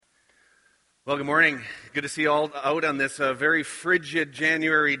Well, good morning. Good to see you all out on this very frigid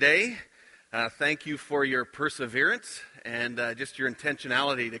January day. Thank you for your perseverance and just your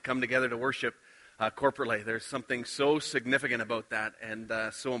intentionality to come together to worship corporately. There's something so significant about that and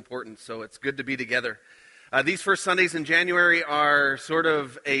so important, so it's good to be together. These first Sundays in January are sort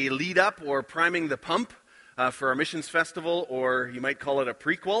of a lead-up or priming the pump for our missions festival, or you might call it a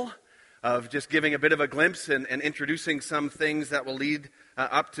prequel, of just giving a bit of a glimpse and introducing some things that will lead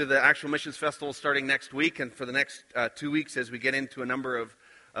up to the actual missions festival starting next week and for the next 2 weeks as we get into a number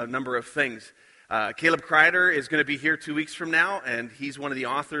of things. Caleb Kreider is going to be here 2 weeks from now, and he's one of the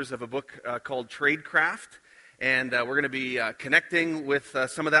authors of a book called Tradecraft, and we're going to be connecting with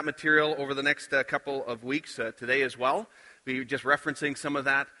some of that material over the next couple of weeks today as well. We're just referencing some of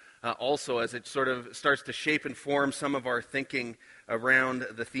that also as it sort of starts to shape and form some of our thinking around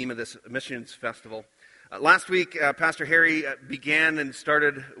the theme of this missions festival. Last week, Pastor Harry began and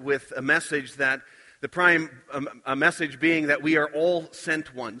started with a message that the prime message being that we are all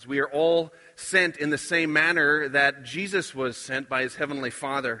sent ones. We are all sent in the same manner that Jesus was sent by his heavenly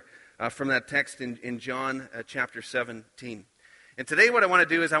Father from that text in John chapter 17. And today what I want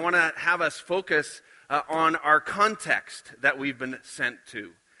to do is I want to have us focus on our context that we've been sent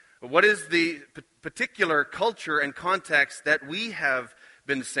to. What is the particular culture and context that we have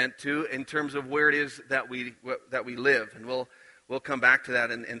been sent to in terms of where it is that we live? And we'll come back to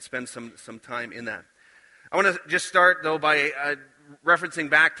that and spend some time in that. I want to just start, though, by referencing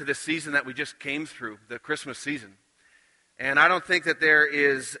back to the season that we just came through, the Christmas season. And I don't think that there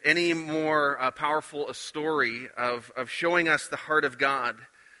is any more powerful a story of showing us the heart of God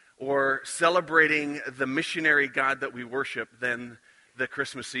or celebrating the missionary God that we worship than the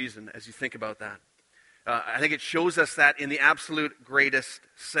Christmas season, as you think about that. I think it shows us that in the absolute greatest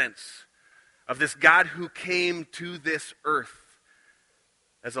sense of this God who came to this earth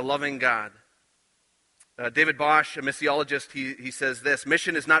as a loving God. David Bosch, a missiologist, he says this: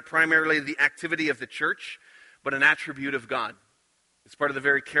 mission is not primarily the activity of the church, but an attribute of God. It's part of the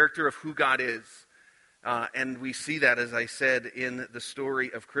very character of who God is. And we see that, as I said, in the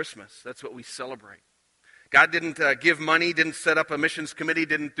story of Christmas. That's what we celebrate. God didn't give money, didn't set up a missions committee,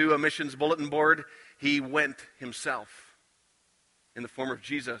 didn't do a missions bulletin board. He went himself in the form of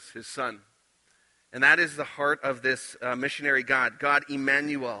Jesus, his son. And that is the heart of this missionary God, God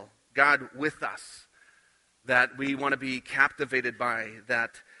Emmanuel, God with us, that we want to be captivated by,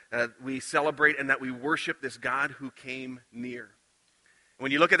 that we celebrate and that we worship this God who came near.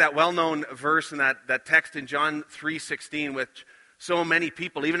 When you look at that well-known verse and that text in John 3:16, which so many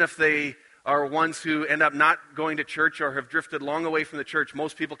people, even if they are ones who end up not going to church or have drifted long away from the church,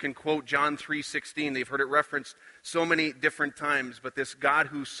 most people can quote John 3:16. They've heard it referenced so many different times. But this God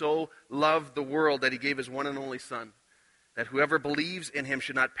who so loved the world that he gave his one and only Son, that whoever believes in him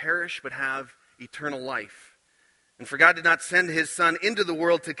should not perish but have eternal life. And for God did not send his Son into the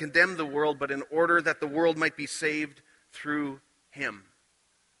world to condemn the world, but in order that the world might be saved through him.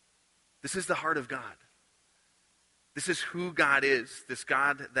 This is the heart of God. This is who God is, this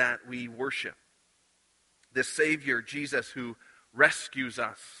God that we worship. This Savior, Jesus, who rescues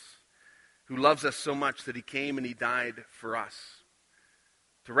us, who loves us so much that he came and he died for us.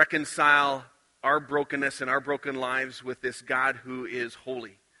 To reconcile our brokenness and our broken lives with this God who is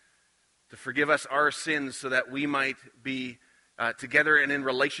holy. To forgive us our sins so that we might be together and in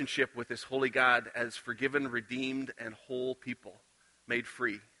relationship with this holy God as forgiven, redeemed, and whole people, made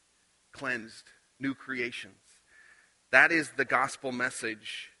free, cleansed, new creations. That is the gospel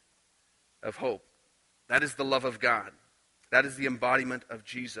message of hope. That is the love of God. That is the embodiment of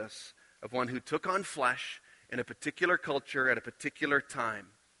Jesus, of one who took on flesh in a particular culture at a particular time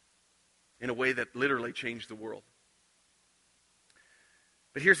in a way that literally changed the world.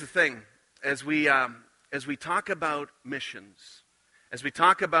 But here's the thing. As we talk about missions, as we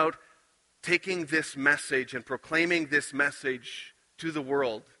talk about taking this message and proclaiming this message to the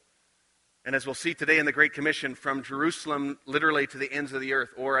world, and as we'll see today in the Great Commission, from Jerusalem literally to the ends of the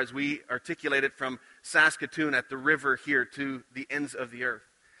earth, or as we articulate it from Saskatoon at the river here to the ends of the earth.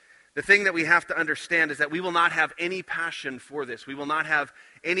 The thing that we have to understand is that we will not have any passion for this. We will not have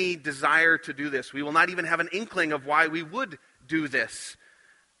any desire to do this. We will not even have an inkling of why we would do this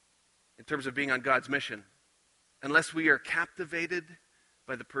in terms of being on God's mission, unless we are captivated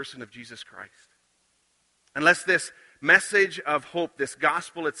by the person of Jesus Christ. Unless this message of hope, this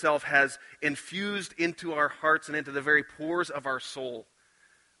gospel itself, has infused into our hearts and into the very pores of our soul.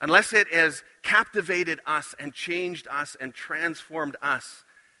 Unless it has captivated us and changed us and transformed us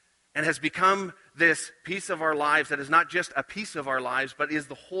and has become this piece of our lives that is not just a piece of our lives, but is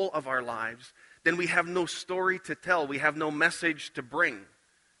the whole of our lives, then we have no story to tell. We have no message to bring.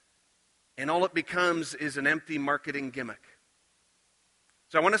 And all it becomes is an empty marketing gimmick.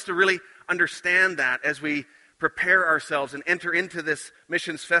 So I want us to really understand that as we prepare ourselves and enter into this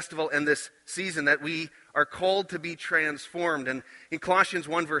missions festival and this season, that we are called to be transformed. And in Colossians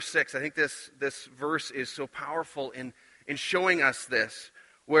 1 verse 6, I think this verse is so powerful in showing us this,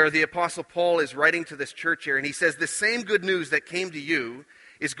 where the Apostle Paul is writing to this church here, and he says, "The same good news that came to you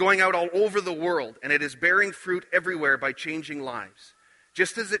is going out all over the world, and it is bearing fruit everywhere by changing lives,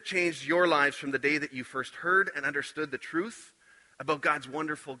 just as it changed your lives from the day that you first heard and understood the truth about God's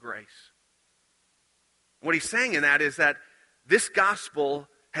wonderful grace." What he's saying in that is that this gospel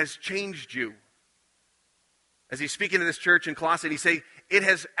has changed you. As he's speaking to this church in Colossae, he's saying it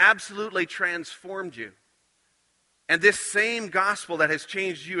has absolutely transformed you. And this same gospel that has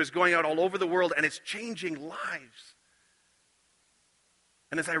changed you is going out all over the world, and it's changing lives.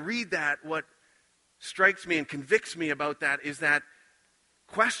 And as I read that, what strikes me and convicts me about that is that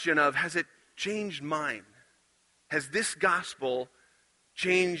question of, has it changed mine? Has this gospel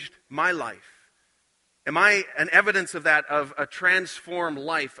changed my life? Am I an evidence of that, of a transformed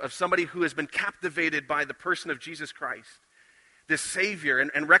life, of somebody who has been captivated by the person of Jesus Christ, this Savior,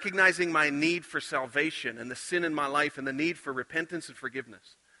 and recognizing my need for salvation and the sin in my life and the need for repentance and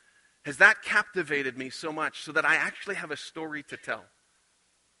forgiveness? Has that captivated me so much so that I actually have a story to tell?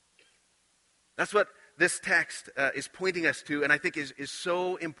 That's what this text is pointing us to, and I think is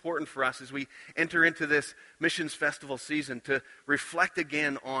so important for us as we enter into this missions festival season, to reflect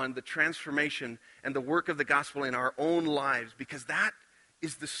again on the transformation and the work of the gospel in our own lives, because that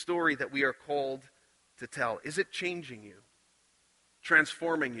is the story that we are called to tell. Is it changing you,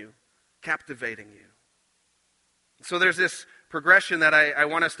 transforming you, captivating you? So there's this progression that I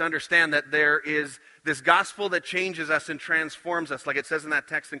want us to understand, that there is this gospel that changes us and transforms us, like it says in that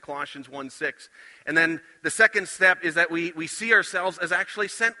text in Colossians 1:6. And then the second step is that we see ourselves as actually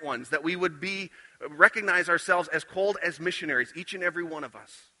sent ones, that we would recognize ourselves as called as missionaries, each and every one of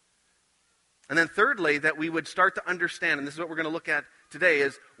us. And then thirdly, that we would start to understand, and this is what we're going to look at today,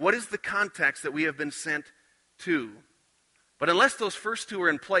 is what is the context that we have been sent to? But unless those first two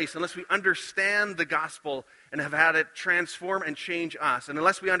are in place, unless we understand the gospel and have had it transform and change us, and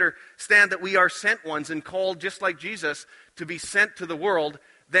unless we understand that we are sent ones and called just like Jesus to be sent to the world,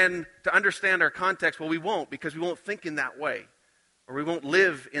 then to understand our context, well, we won't, because we won't think in that way, or we won't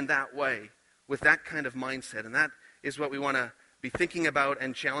live in that way with that kind of mindset. And that is what we want to be thinking about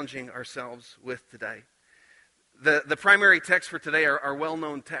and challenging ourselves with today. The primary texts for today are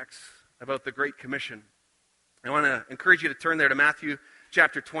well-known texts about the Great Commission. I want to encourage you to turn there to Matthew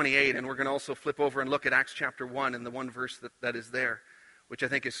chapter 28, and we're going to also flip over and look at Acts chapter 1 and the one verse that is there, which I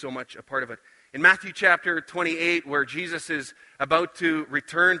think is so much a part of it. In Matthew chapter 28, where Jesus is about to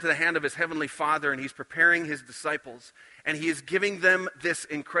return to the hand of his heavenly Father, and he's preparing his disciples, and he is giving them this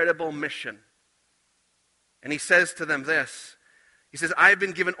incredible mission. And he says to them this, he says, "I have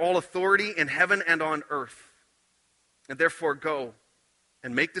been given all authority in heaven and on earth, and therefore go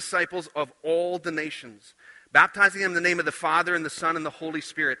and make disciples of all the nations, baptizing them in the name of the Father and the Son and the Holy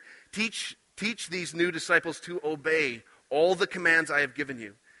Spirit. Teach these new disciples to obey all the commands I have given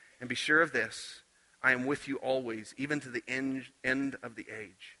you. And be sure of this, I am with you always, even to the end of the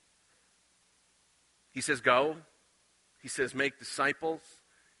age." He says, go. He says, make disciples.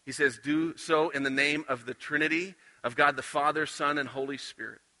 He says, do so in the name of the Trinity, of God the Father, Son, and Holy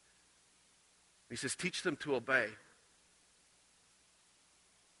Spirit. He says, teach them to obey.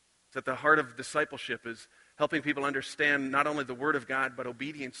 It's at the heart of discipleship is helping people understand not only the Word of God, but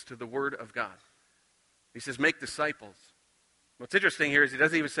obedience to the Word of God. He says, make disciples. What's interesting here is he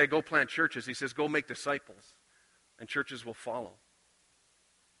doesn't even say, go plant churches. He says, go make disciples, and churches will follow.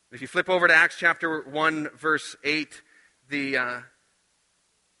 If you flip over to Acts chapter 1, verse 8,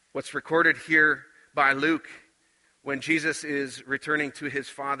 what's recorded here by Luke, when Jesus is returning to his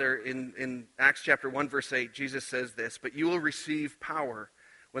Father in Acts chapter 1, verse 8, Jesus says this, "But you will receive power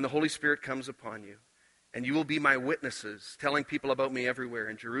when the Holy Spirit comes upon you. And you will be my witnesses, telling people about me everywhere,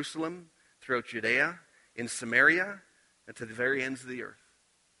 in Jerusalem, throughout Judea, in Samaria, and to the very ends of the earth."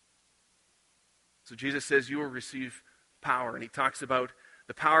 So Jesus says you will receive power. And he talks about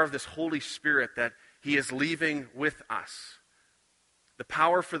the power of this Holy Spirit that he is leaving with us. The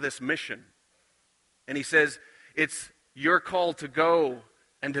power for this mission. And he says it's your call to go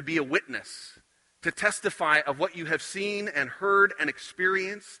and to be a witness, to testify of what you have seen and heard and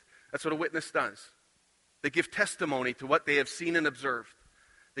experienced. That's what a witness does. They give testimony to what they have seen and observed.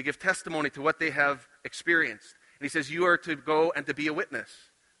 They give testimony to what they have experienced. And he says you are to go and to be a witness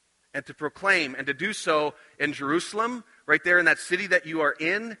and to proclaim and to do so in Jerusalem, right there in that city that you are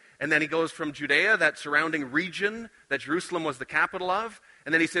in. And then he goes from Judea, that surrounding region that Jerusalem was the capital of,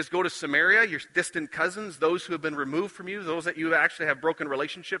 And then he says, go to Samaria, your distant cousins, those who have been removed from you, those that you actually have broken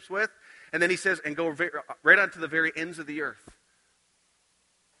relationships with. And then he says, and go right on to the very ends of the earth.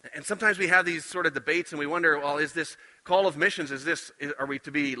 And sometimes we have these sort of debates and we wonder, well, is this call of missions, are we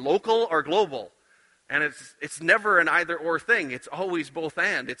to be local or global? And it's never an either or thing. It's always both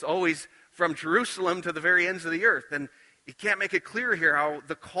and. It's always from Jerusalem to the very ends of the earth. And you can't make it clear here how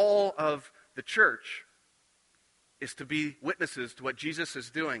the call of the church is to be witnesses to what Jesus is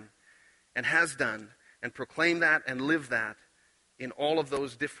doing and has done, and proclaim that and live that in all of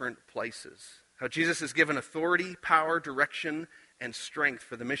those different places. How Jesus has given authority, power, direction, and strength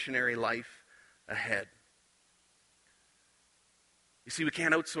for the missionary life ahead. You see, we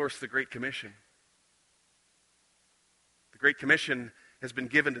can't outsource the Great Commission. The Great Commission has been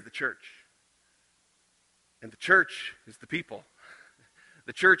given to the church. And the church is the people.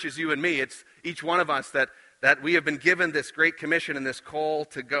 The church is you and me. It's each one of us that we have been given this Great Commission and this call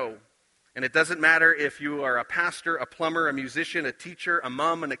to go. And it doesn't matter if you are a pastor, a plumber, a musician, a teacher, a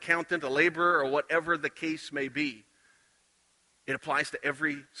mom, an accountant, a laborer, or whatever the case may be. It applies to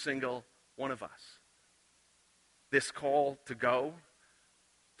every single one of us. This call to go,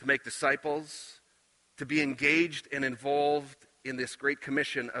 to make disciples, to be engaged and involved in this Great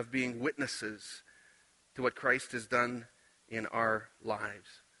Commission of being witnesses to what Christ has done in our lives.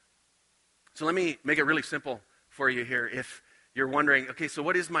 So let me make it really simple for you here. If you're wondering, okay, so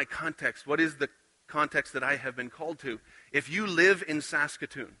what is my context? What is the context that I have been called to? If you live in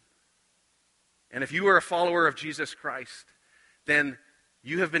Saskatoon, and if you are a follower of Jesus Christ, then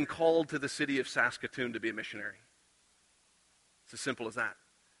you have been called to the city of Saskatoon to be a missionary. It's as simple as that.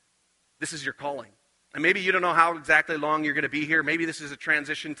 This is your calling. And maybe you don't know how exactly long you're going to be here. Maybe this is a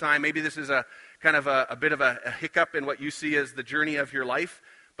transition time. Maybe this is a kind of a bit of a hiccup in what you see as the journey of your life.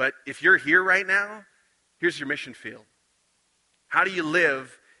 But if you're here right now, here's your mission field. How do you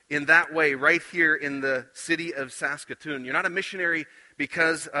live in that way right here in the city of Saskatoon? You're not a missionary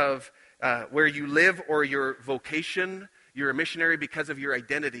because of where you live or your vocation. You're a missionary because of your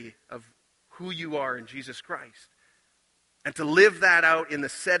identity of who you are in Jesus Christ. And to live that out in the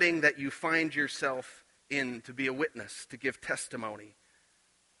setting that you find yourself in, to be a witness, to give testimony.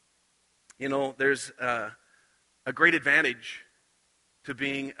 You know, there's a great advantage to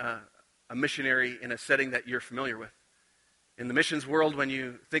being a missionary in a setting that you're familiar with. In the missions world, when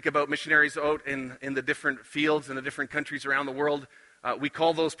you think about missionaries out in the different fields in the different countries around the world, we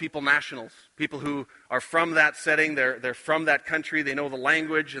call those people nationals. People who are from that setting, they're from that country, they know the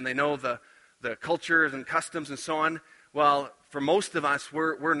language and they know the cultures and customs and so on. Well, for most of us,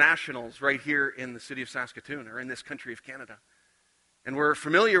 we're nationals right here in the city of Saskatoon or in this country of Canada. And we're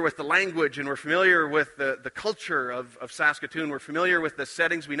familiar with the language and we're familiar with the culture of Saskatoon. We're familiar with the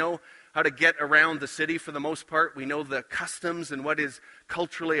settings. We know how to get around the city for the most part. We know the customs and what is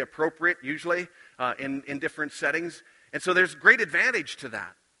culturally appropriate usually in different settings. And so there's great advantage to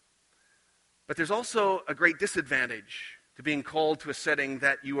that. But there's also a great disadvantage to being called to a setting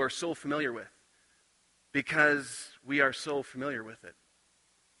that you are so familiar with, because we are so familiar with it.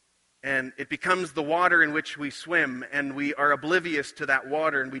 And it becomes the water in which we swim, and we are oblivious to that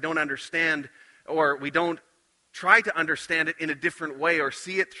water, and we don't understand, or we don't try to understand it in a different way, or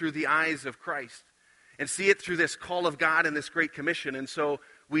see it through the eyes of Christ, and see it through this call of God and this Great Commission. And so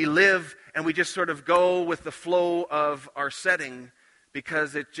we live, and we just sort of go with the flow of our setting,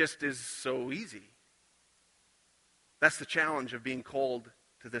 because it just is so easy. That's the challenge of being called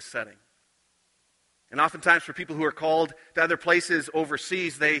to this setting. And oftentimes for people who are called to other places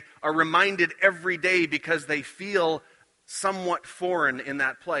overseas, they are reminded every day, because they feel somewhat foreign in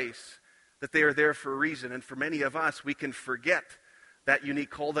that place, that they are there for a reason. And for many of us, we can forget that unique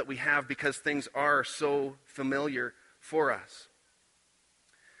call that we have because things are so familiar for us.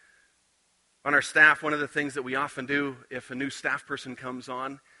 On our staff, one of the things that we often do if a new staff person comes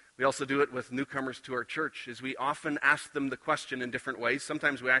on, we also do it with newcomers to our church, is we often ask them the question in different ways.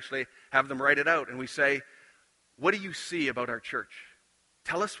 Sometimes we actually have them write it out, and we say, what do you see about our church?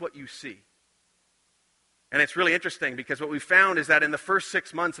 Tell us what you see. And it's really interesting, because what we found is that in the first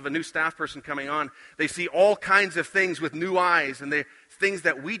 6 months of a new staff person coming on, they see all kinds of things with new eyes, and things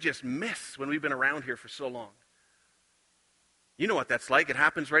that we just miss when we've been around here for so long. You know what that's like. It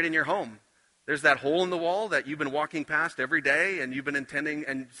happens right in your home. There's that hole in the wall that you've been walking past every day, and you've been intending,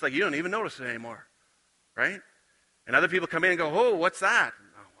 and it's like you don't even notice it anymore, right? And other people come in and go, oh, what's that?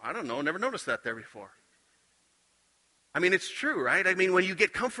 Oh, I don't know, never noticed that there before. I mean, it's true, right? I mean, when you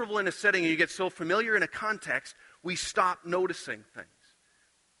get comfortable in a setting and you get so familiar in a context, we stop noticing things.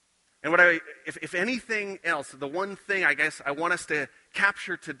 And if anything else, the one thing I guess I want us to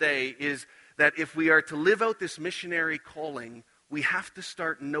capture today is that if we are to live out this missionary calling, we have to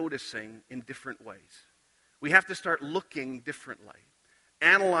start noticing in different ways. We have to start looking differently,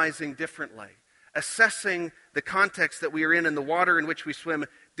 analyzing differently, assessing the context that we are in and the water in which we swim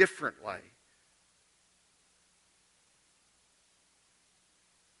differently.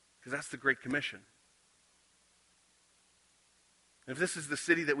 Because that's the Great Commission. If this is the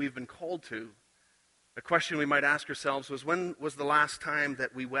city that we've been called to, a question we might ask ourselves was, when was the last time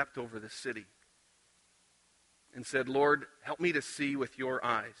that we wept over this city and said, Lord, help me to see with your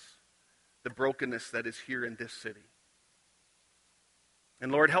eyes the brokenness that is here in this city.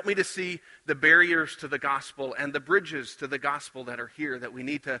 And Lord, help me to see the barriers to the gospel and the bridges to the gospel that are here that we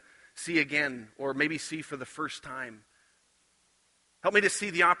need to see again, or maybe see for the first time. Help me to see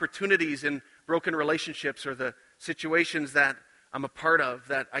the opportunities in broken relationships or the situations that I'm a part of,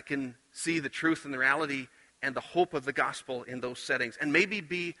 that I can see the truth and the reality and the hope of the gospel in those settings. And maybe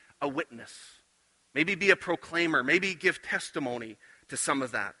be a witness. Maybe be a proclaimer. Maybe give testimony to some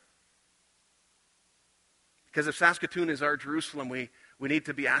of that. Because if Saskatoon is our Jerusalem, we need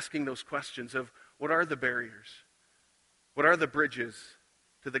to be asking those questions of, what are the barriers? What are the bridges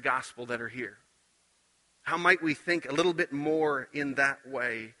to the gospel that are here? How might we think a little bit more in that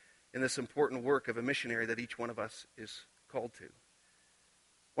way in this important work of a missionary that each one of us is called to?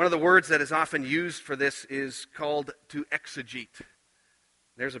 One of the words that is often used for this is called to exegete.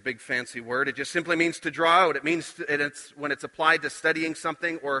 There's a big fancy word. It just simply means to draw out. It means it's when it's applied to studying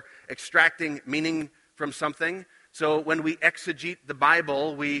something or extracting meaning from something. So when we exegete the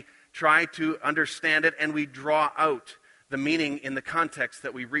Bible, we try to understand it and we draw out the meaning in the context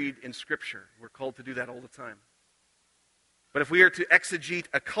that we read in Scripture. We're called to do that all the time. But if we are to exegete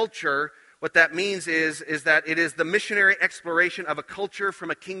a culture, what that means is that it is the missionary exploration of a culture from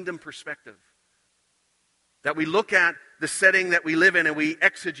a kingdom perspective. That we look at the setting that we live in and we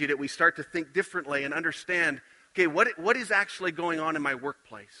exegete it. We start to think differently and understand, okay, what is actually going on in my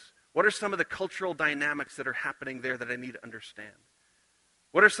workplace? What are some of the cultural dynamics that are happening there that I need to understand?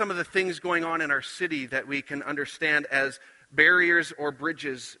 What are some of the things going on in our city that we can understand as barriers or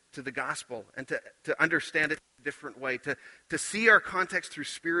bridges to the gospel, and to understand it in a different way, to see our context through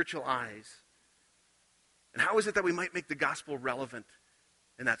spiritual eyes? And how is it that we might make the gospel relevant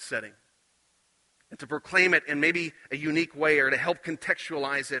in that setting? And to proclaim it in maybe a unique way, or to help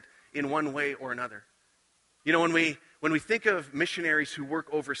contextualize it in one way or another. You know, when we think of missionaries who work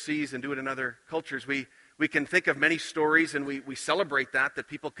overseas and do it in other cultures, we can think of many stories, and we celebrate that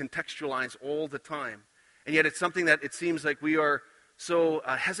people contextualize all the time. And yet it's something that it seems like we are so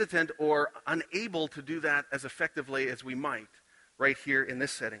hesitant or unable to do that as effectively as we might right here in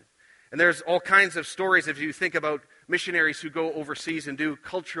this setting. And there's all kinds of stories if you think about missionaries who go overseas and do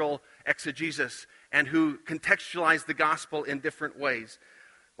cultural exegesis and who contextualize the gospel in different ways.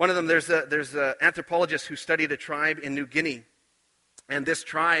 One of them, there's an anthropologist who studied a tribe in New Guinea. And this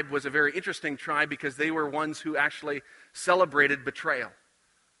tribe was a very interesting tribe because they were ones who actually celebrated betrayal.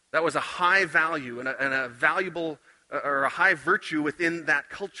 That was a high value and a valuable or a high virtue within that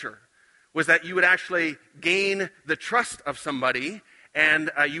culture, was that you would actually gain the trust of somebody,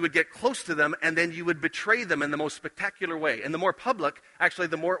 and you would get close to them, and then you would betray them in the most spectacular way. And the more public, actually,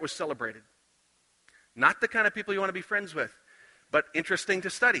 the more it was celebrated. Not the kind of people you want to be friends with, but interesting to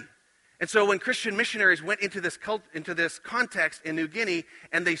study. And so when Christian missionaries went into this context in New Guinea,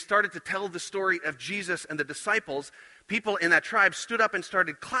 and they started to tell the story of Jesus and the disciples, people in that tribe stood up and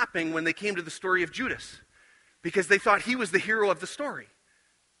started clapping when they came to the story of Judas, because they thought he was the hero of the story.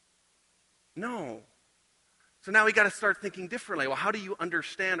 No. So now we got to start thinking differently. Well, how do you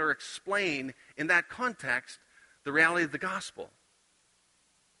understand or explain in that context the reality of the gospel?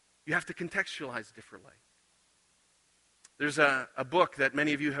 You have to contextualize differently. There's a book that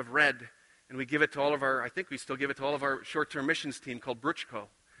many of you have read, and we give it to all of our, I think we still give it to all of our short-term missions team, called Bruchko.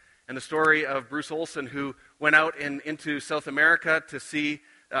 And the story of Bruce Olson, who went out into South America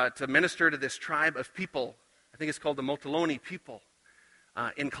to minister to this tribe of people. I think it's called the Motiloni people,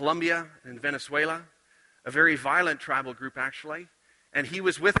 in Colombia and Venezuela. A very violent tribal group, actually. And he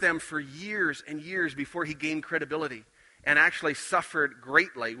was with them for years and years before he gained credibility, and actually suffered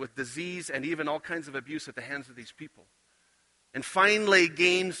greatly with disease and even all kinds of abuse at the hands of these people. And finally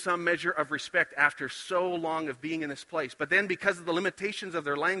gained some measure of respect after so long of being in this place. But then, because of the limitations of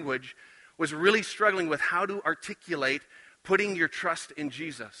their language, was really struggling with how to articulate putting your trust in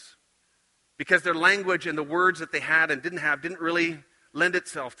Jesus. Because their language and the words that they had and didn't really lend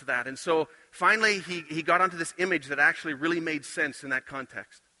itself to that. And so finally he got onto this image that actually really made sense in that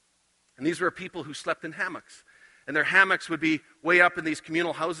context. And these were people who slept in hammocks. And their hammocks would be way up in these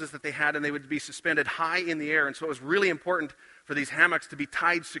communal houses that they had, and they would be suspended high in the air. And so it was really important for these hammocks to be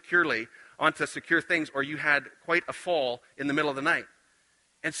tied securely onto secure things, or you had quite a fall in the middle of the night.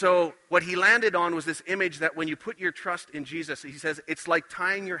 And so what he landed on was this image that when you put your trust in Jesus, he says, it's like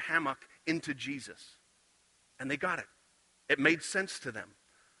tying your hammock into Jesus. And they got it. It made sense to them.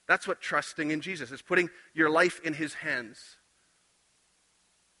 That's what trusting in Jesus is, putting your life in his hands.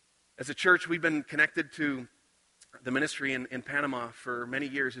 As a church, we've been connected to the ministry in Panama for many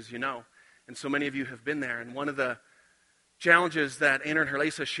years, as you know. And so many of you have been there. And one of the challenges that Anna and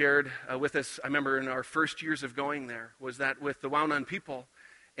Herlesa shared with us, I remember in our first years of going there, was that with the Waunan people,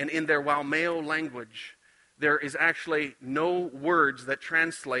 and in their Waumeo language, there is actually no words that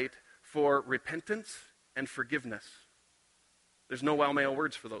translate for repentance and forgiveness. There's no Waumeo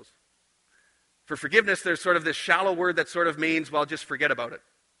words for those. For forgiveness, there's sort of this shallow word that sort of means, well, just forget about it.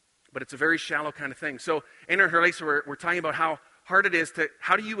 But it's a very shallow kind of thing. So Anna and Herlesa were talking about how hard it is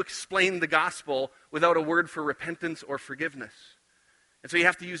how do you explain the gospel without a word for repentance or forgiveness? And so you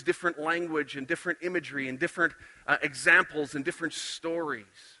have to use different language and different imagery and different examples and different stories.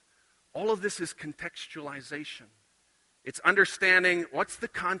 All of this is contextualization. It's understanding what's the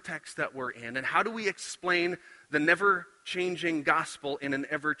context that we're in and how do we explain the never-changing gospel in an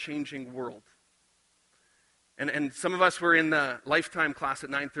ever-changing world. And some of us were in the Lifetime class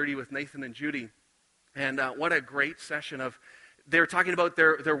at 9:30 with Nathan and Judy. And what a great session they were talking about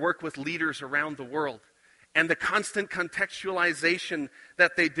their work with leaders around the world. And the constant contextualization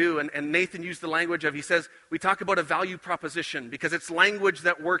that they do. And Nathan used the language he says, we talk about a value proposition because it's language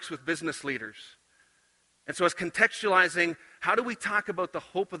that works with business leaders. And so it's contextualizing, how do we talk about the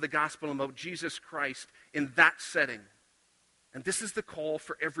hope of the gospel and about Jesus Christ in that setting? And this is the call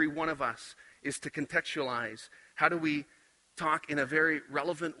for every one of us, is to contextualize. How do we talk in a very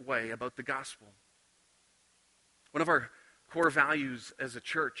relevant way about the gospel? One of our core values as a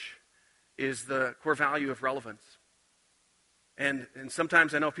church is the core value of relevance. And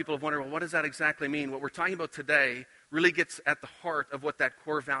sometimes I know people have wondered, well, what does that exactly mean? What we're talking about today really gets at the heart of what that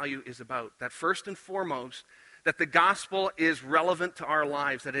core value is about. That first and foremost, that the gospel is relevant to our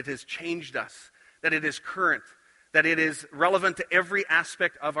lives, that it has changed us, that it is current, that it is relevant to every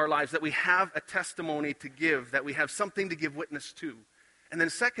aspect of our lives, that we have a testimony to give, that we have something to give witness to. And then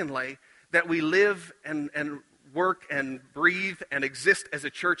secondly, that we live and work and breathe and exist as a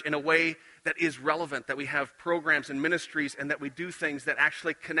church in a way that is relevant, that we have programs and ministries and that we do things that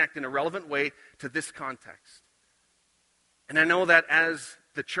actually connect in a relevant way to this context. And I know that as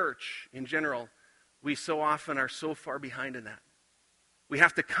the church in general, we so often are so far behind in that. We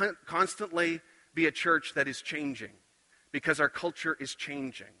have to constantly be a church that is changing because our culture is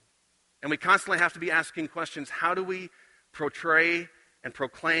changing. And we constantly have to be asking questions, how do we portray and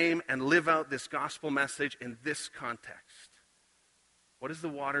proclaim and live out this gospel message in this context? What is the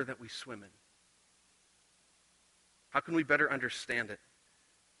water that we swim in? How can we better understand it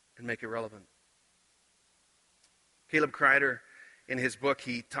and make it relevant? Caleb Kreider, in his book,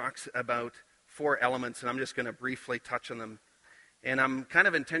 he talks about 4 elements, and I'm just going to briefly touch on them. And I'm kind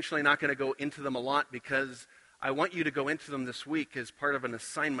of intentionally not going to go into them a lot because I want you to go into them this week as part of an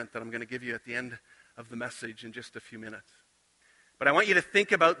assignment that I'm going to give you at the end of the message in just a few minutes. But I want you to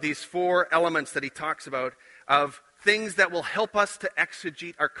think about these 4 elements that he talks about of things that will help us to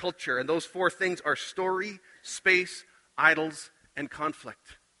exegete our culture. And those 4 things are story, space, idols, and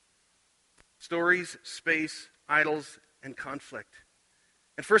conflict. Stories, space, idols, and conflict.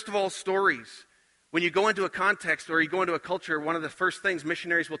 And first of all, stories. When you go into a context or you go into a culture, one of the first things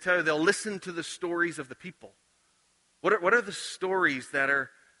missionaries will tell you, they'll listen to the stories of the people. What are the stories that are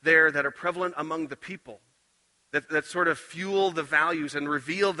there that are prevalent among the people? That sort of fuel the values and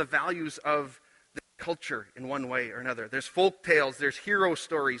reveal the values of the culture in one way or another. There's folk tales, there's hero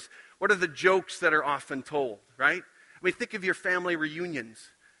stories. What are the jokes that are often told, right? I mean, think of your family reunions.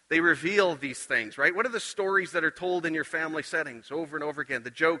 They reveal these things, right? What are the stories that are told in your family settings over and over again?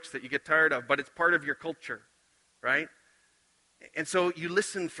 The jokes that you get tired of, but it's part of your culture, right? And so you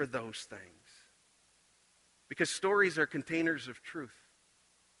listen for those things. Because stories are containers of truth.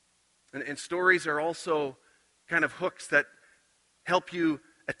 And stories are also kind of hooks that help you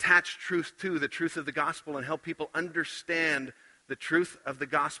attach truth to the truth of the gospel and help people understand the truth of the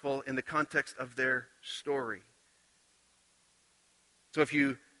gospel in the context of their story. So if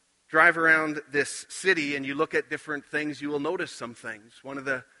you drive around this city and you look at different things, you will notice some things. One of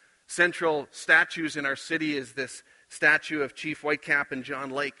the central statues in our city is this statue of Chief Whitecap and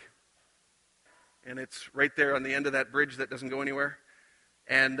John Lake. And it's right there on the end of that bridge that doesn't go anywhere.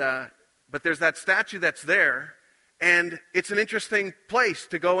 And but there's that statue that's there. And it's an interesting place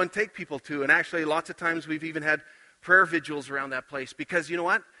to go and take people to. And actually, lots of times we've even had prayer vigils around that place. Because you know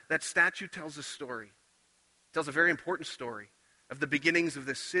what? That statue tells a story. It tells a very important story of the beginnings of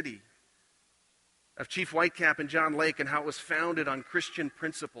this city, of Chief Whitecap and John Lake, and how it was founded on Christian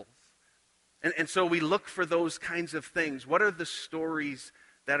principles. And so we look for those kinds of things. What are the stories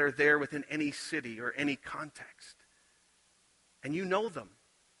that are there within any city or any context? And you know them.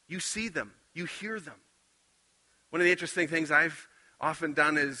 You see them. You hear them. One of the interesting things I've often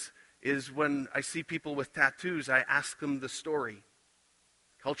done is when I see people with tattoos, I ask them the story.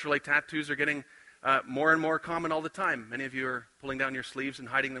 Culturally, tattoos are getting more and more common all the time. Many of you are pulling down your sleeves and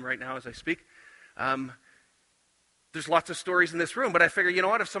hiding them right now as I speak. There's lots of stories in this room, but I figure, you know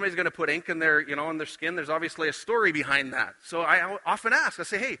what, if somebody's going to put ink in their, on their skin, there's obviously a story behind that. So I often ask, I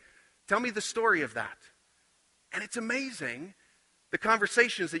say, hey, tell me the story of that. And it's amazing the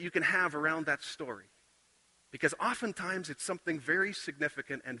conversations that you can have around that story. Because oftentimes it's something very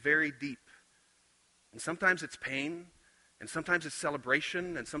significant and very deep. And sometimes it's pain, and sometimes it's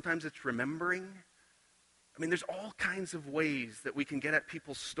celebration, and sometimes it's remembering. I mean, there's all kinds of ways that we can get at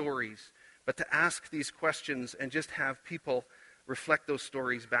people's stories. But to ask these questions and just have people reflect those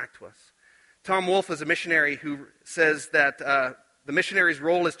stories back to us. Tom Wolfe is a missionary who says that the missionary's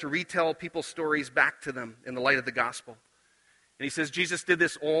role is to retell people's stories back to them in the light of the gospel. And he says Jesus did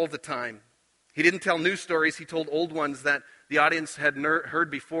this all the time. He didn't tell new stories, he told old ones that the audience had heard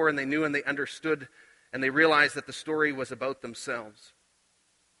before, and they knew and they understood, and they realized that the story was about themselves.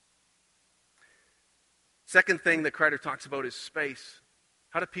 Second thing that Kreider talks about is space.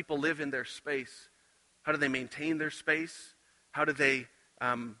 How do people live in their space? How do they maintain their space? How do they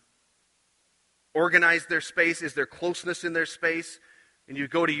organize their space? Is there closeness in their space? And you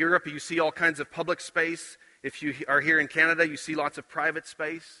go to Europe, you see all kinds of public space. If you are here in Canada, you see lots of private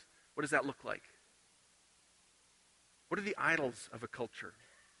space. What does that look like? What are the idols of a culture?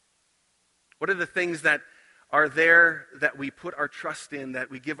 What are the things that are there that we put our trust in, that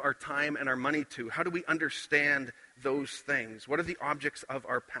we give our time and our money to? How do we understand those things? What are the objects of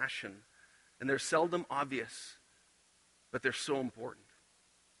our passion? And they're seldom obvious, but they're so important.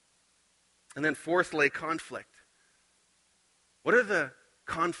 And then fourthly, conflict. What are the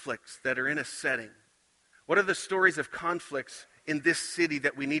conflicts that are in a setting? What are the stories of conflicts in this city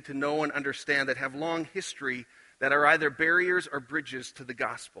that we need to know and understand, that have long history, that are either barriers or bridges to the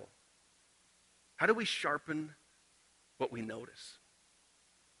gospel? How do we sharpen what we notice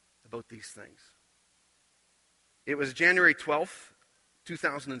about these things? It was January 12th,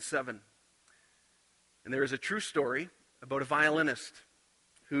 2007. And there is a true story about a violinist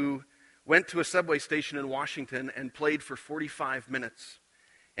who went to a subway station in Washington and played for 45 minutes.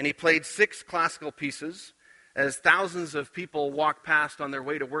 And he played 6 classical pieces as thousands of people walked past on their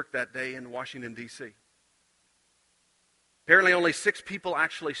way to work that day in Washington, D.C. Apparently only 6 people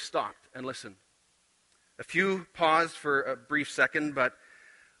actually stopped and listened. A few paused for a brief second, but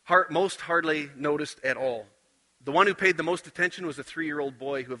most hardly noticed at all. The one who paid the most attention was a 3-year-old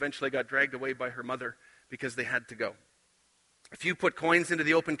boy who eventually got dragged away by her mother because they had to go. A few put coins into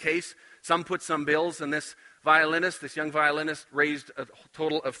the open case. Some put some bills, and this young violinist, raised a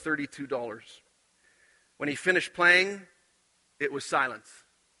total of $32. When he finished playing, it was silence.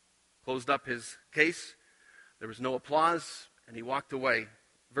 Closed up his case. There was no applause, and he walked away,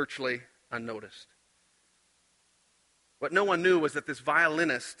 virtually unnoticed. What no one knew was that this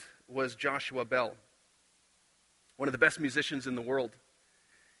violinist was Joshua Bell, one of the best musicians in the world.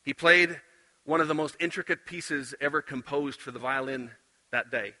 He played one of the most intricate pieces ever composed for the violin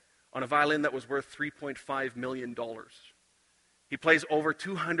that day, on a violin that was worth $3.5 million. He plays over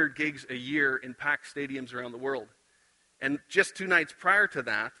 200 gigs a year in packed stadiums around the world. And just 2 nights prior to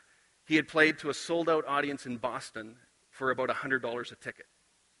that, he had played to a sold-out audience in Boston for about $100 a ticket.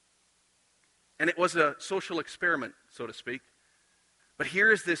 And it was a social experiment, so to speak. But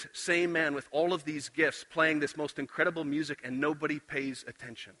here is this same man with all of these gifts playing this most incredible music, and nobody pays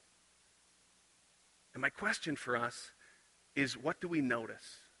attention. And my question for us is, what do we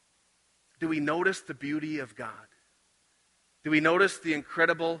notice? Do we notice the beauty of God? Do we notice the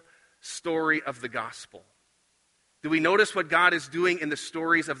incredible story of the gospel? Do we notice what God is doing in the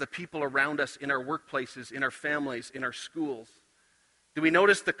stories of the people around us, in our workplaces, in our families, in our schools? Do we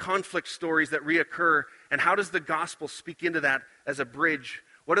notice the conflict stories that reoccur, and how does the gospel speak into that as a bridge?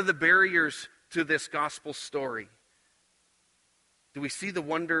 What are the barriers to this gospel story? Do we see the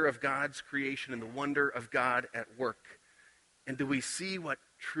wonder of God's creation and the wonder of God at work? And do we see what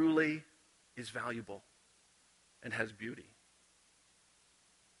truly is valuable and has beauty?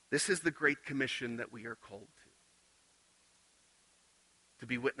 This is the great commission that we are called to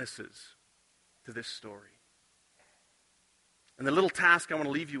be witnesses to this story. And the little task I want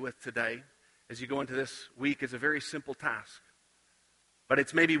to leave you with today as you go into this week is a very simple task. But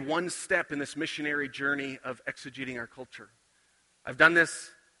it's maybe one step in this missionary journey of exegeting our culture. I've done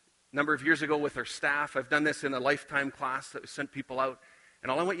this a number of years ago with our staff. I've done this in a lifetime class that we sent people out.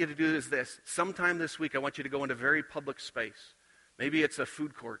 And all I want you to do is this. Sometime this week, I want you to go into very public space. Maybe it's a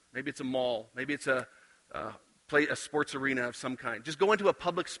food court. Maybe it's a mall. Maybe it's a sports arena of some kind. Just go into a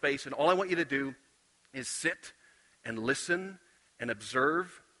public space, and all I want you to do is sit and listen and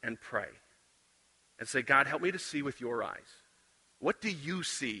observe and pray. And say, God, help me to see with your eyes. What do you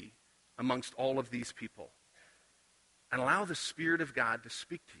see amongst all of these people? And allow the Spirit of God to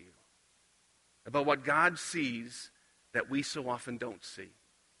speak to you about what God sees that we so often don't see.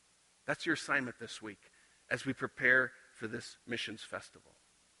 That's your assignment this week as we prepare for this missions festival.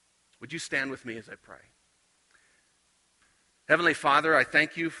 Would you stand with me as I pray? Heavenly Father, I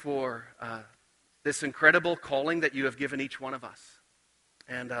thank you for this incredible calling that you have given each one of us.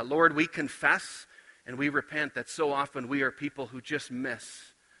 And Lord, we confess and we repent that so often we are people who just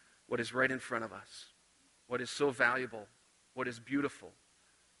miss what is right in front of us, what is so valuable, what is beautiful.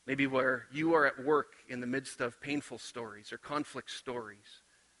 Maybe where you are at work in the midst of painful stories or conflict stories.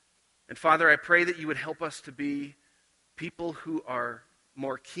 And Father, I pray that you would help us to be people who are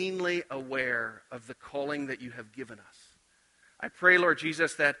more keenly aware of the calling that you have given us. I pray, Lord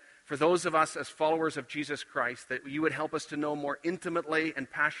Jesus, that for those of us as followers of Jesus Christ, that you would help us to know more intimately and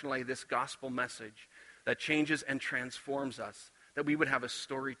passionately this gospel message that changes and transforms us, that we would have a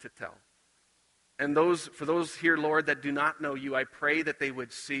story to tell. And for those here, Lord, that do not know you, I pray that they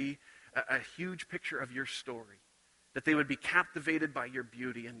would see a huge picture of your story, that they would be captivated by your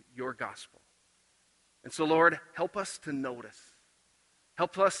beauty and your gospel. And so, Lord, help us to notice.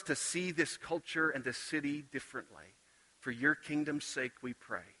 Help us to see this culture and this city differently. For your kingdom's sake, we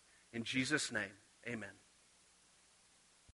pray. In Jesus' name, amen.